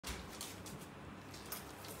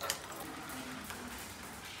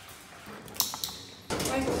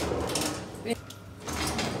Good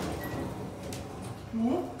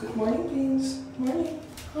morning, Beans. Morning.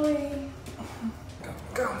 Hi.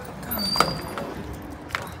 Come.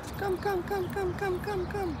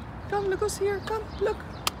 Come, look who's here. Come, look.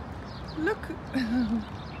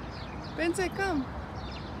 Benze, come.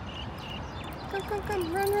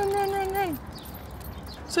 Come. Run.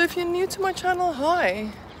 So if you're new to my channel,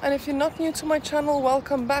 hi. And if you're not new to my channel,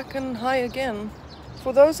 welcome back and hi again.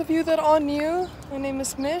 For those of you that are new, my name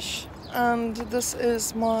is Mish and this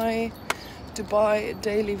is my Dubai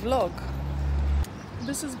daily vlog.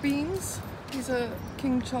 This is Beans. He's a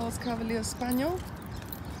King Charles Cavalier Spaniel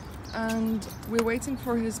and we're waiting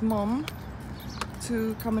for his mom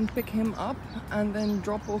to come and pick him up and then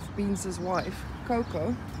drop off Beans' wife,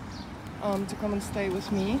 Coco, to come and stay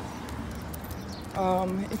with me.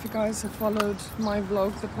 If you guys have followed my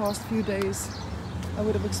vlog the past few days, I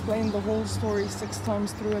would have explained the whole story 6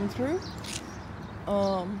 times through and through.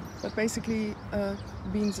 But basically,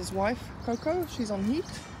 Beans' wife, Coco, she's on heat.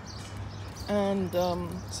 And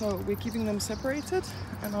so we're keeping them separated.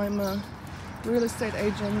 And I'm a real estate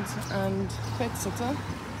agent and pet sitter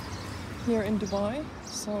here in Dubai.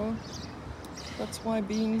 So that's why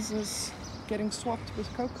Beans is getting swapped with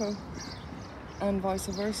Coco and vice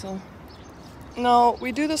versa. Now,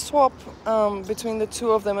 we do the swap between the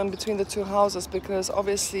two of them and between the two houses because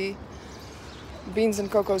obviously Beans and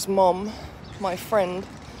Coco's mom, my friend,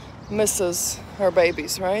 misses her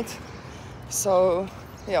babies, right? So,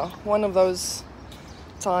 yeah, one of those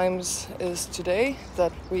times is today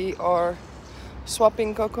that we are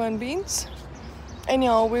swapping Coco and Beans.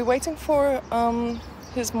 Anyhow, we're waiting for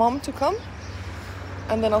his mom to come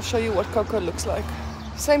and then I'll show you what Coco looks like.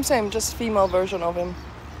 Same, just female version of him.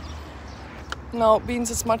 Now, Beans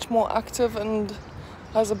is much more active and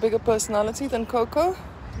has a bigger personality than Coco,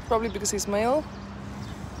 probably because he's male.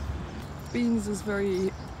 Beans is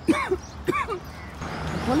very...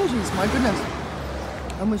 Apologies, my goodness.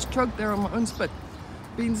 I almost choked there on my own spit.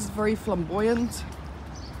 Beans is very flamboyant.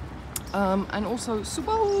 And also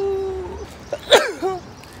super...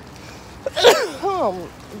 Oh,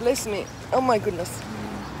 bless me. Oh my goodness.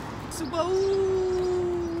 Super...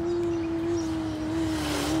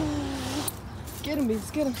 Get him, Beans,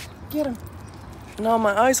 get him. Now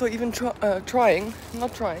my eyes are even not trying.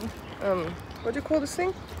 What do you call this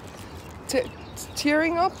thing?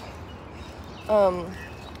 Tearing up?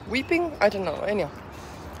 Weeping? I don't know, anyhow.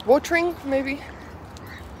 Watering, maybe?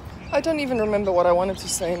 I don't even remember what I wanted to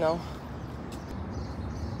say now.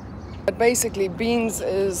 But basically, Beans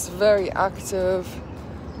is very active,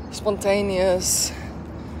 spontaneous,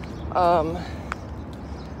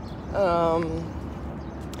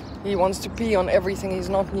 he wants to pee on everything, he's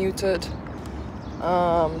not neutered.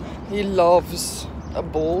 He loves a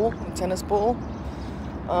ball, a tennis ball.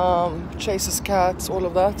 Chases cats, all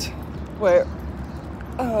of that.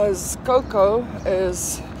 Whereas Coco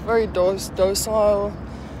is very docile,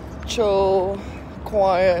 chill,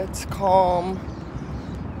 quiet, calm.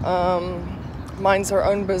 Minds her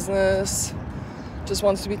own business. Just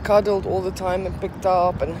wants to be cuddled all the time and picked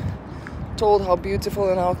up and told how beautiful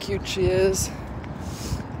and how cute she is.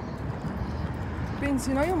 Beans,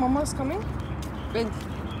 you know your mama's coming?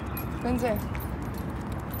 Benze.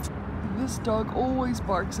 This dog always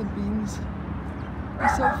barks at Beans.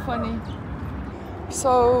 He's so funny.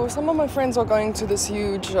 So, some of my friends are going to this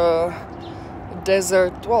huge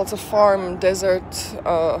desert, well, it's a farm desert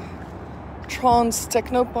trance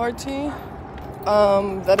techno party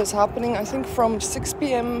that is happening, I think, from 6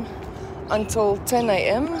 p.m. until 10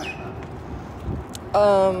 a.m.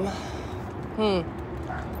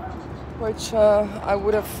 Which I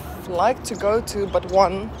would have liked to go to, but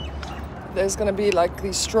there's gonna be like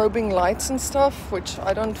these strobing lights and stuff, which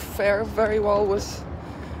I don't fare very well with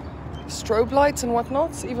strobe lights and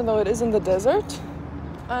whatnot, even though it is in the desert.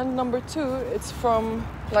 And number 2, it's from,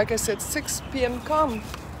 like I said, 6 p.m.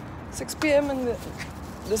 6 p.m.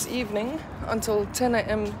 this evening until 10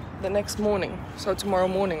 a.m. the next morning, so tomorrow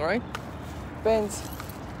morning, right? Benz,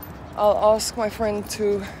 I'll ask my friend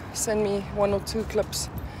to send me 1 or 2 clips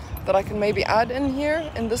that I can maybe add in here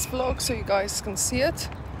in this vlog so you guys can see it.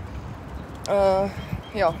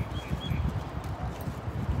 Yeah.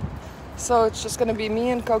 So it's just gonna be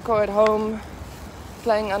me and Coco at home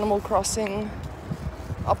playing Animal Crossing,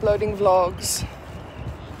 uploading vlogs,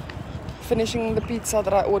 finishing the pizza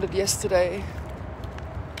that I ordered yesterday,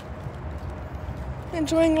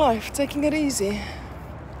 enjoying life, taking it easy.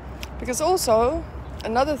 Because also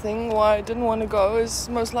another thing why I didn't want to go is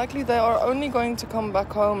most likely they are only going to come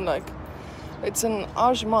back home, like, it's in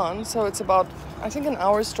Ajman, so it's about, I think, an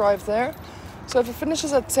hour's drive there. So if it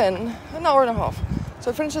finishes at 10, an hour and a half. So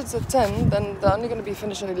it finishes at 10, then they're only going to be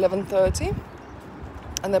finished at 11:30.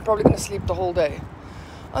 And they're probably going to sleep the whole day.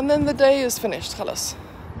 And then the day is finished, khalas.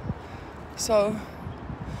 So,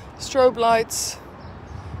 strobe lights,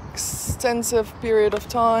 extensive period of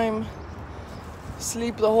time,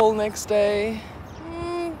 sleep the whole next day.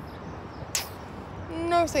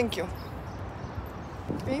 No, thank you.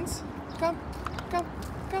 Beans, come,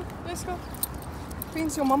 let's go.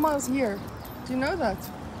 Beans, your mama is here. Do you know that?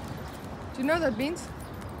 Do you know that, Beans?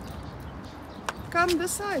 Come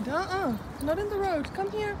this side, not in the road.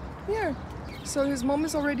 Come here, here. So his mom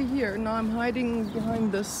is already here. Now I'm hiding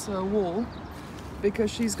behind this wall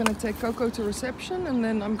because she's gonna take Coco to reception, and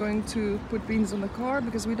then I'm going to put Beans in the car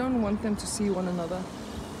because we don't want them to see one another.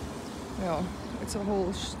 Yeah, it's a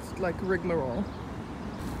whole like rigmarole.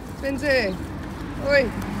 Benzie,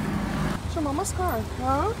 oi. It's your mama's car,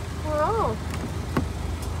 huh? Oh.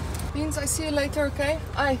 Beans, I see you later, okay?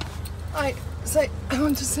 I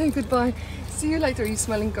want to say goodbye. See you later. You're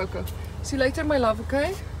smelling Coco. See you later, my love,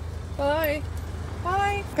 okay? Bye.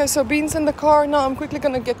 Bye. Okay, so Beans in the car. Now I'm quickly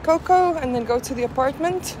gonna get Coco and then go to the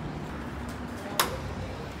apartment.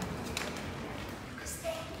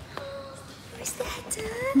 Who's that?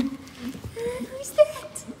 Who's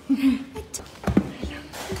that?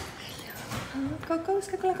 Coco, is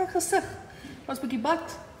kyk lekker gesig. Was 'n bietjie bad.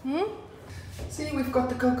 See, we've got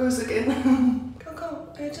the Cocos again. Coco,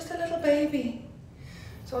 just a little baby.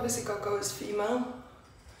 So obviously Coco is female.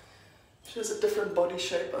 She has a different body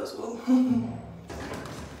shape as well.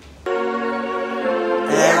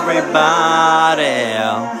 Everybody.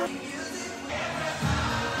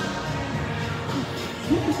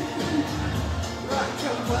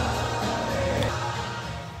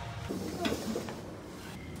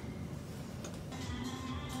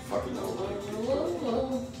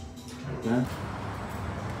 Yeah.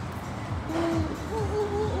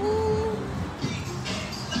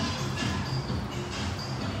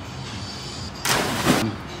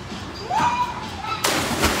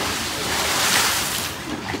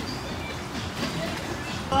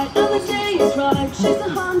 Every day is right, she's the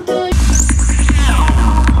hunter.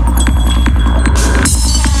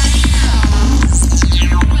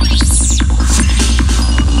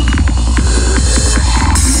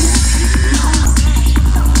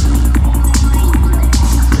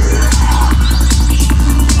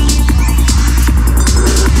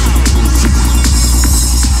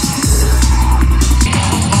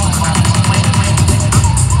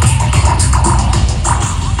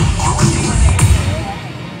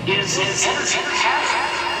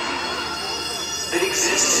 That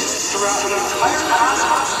exists throughout the entire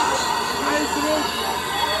cosmos.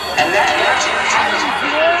 And that energy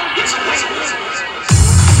is waiting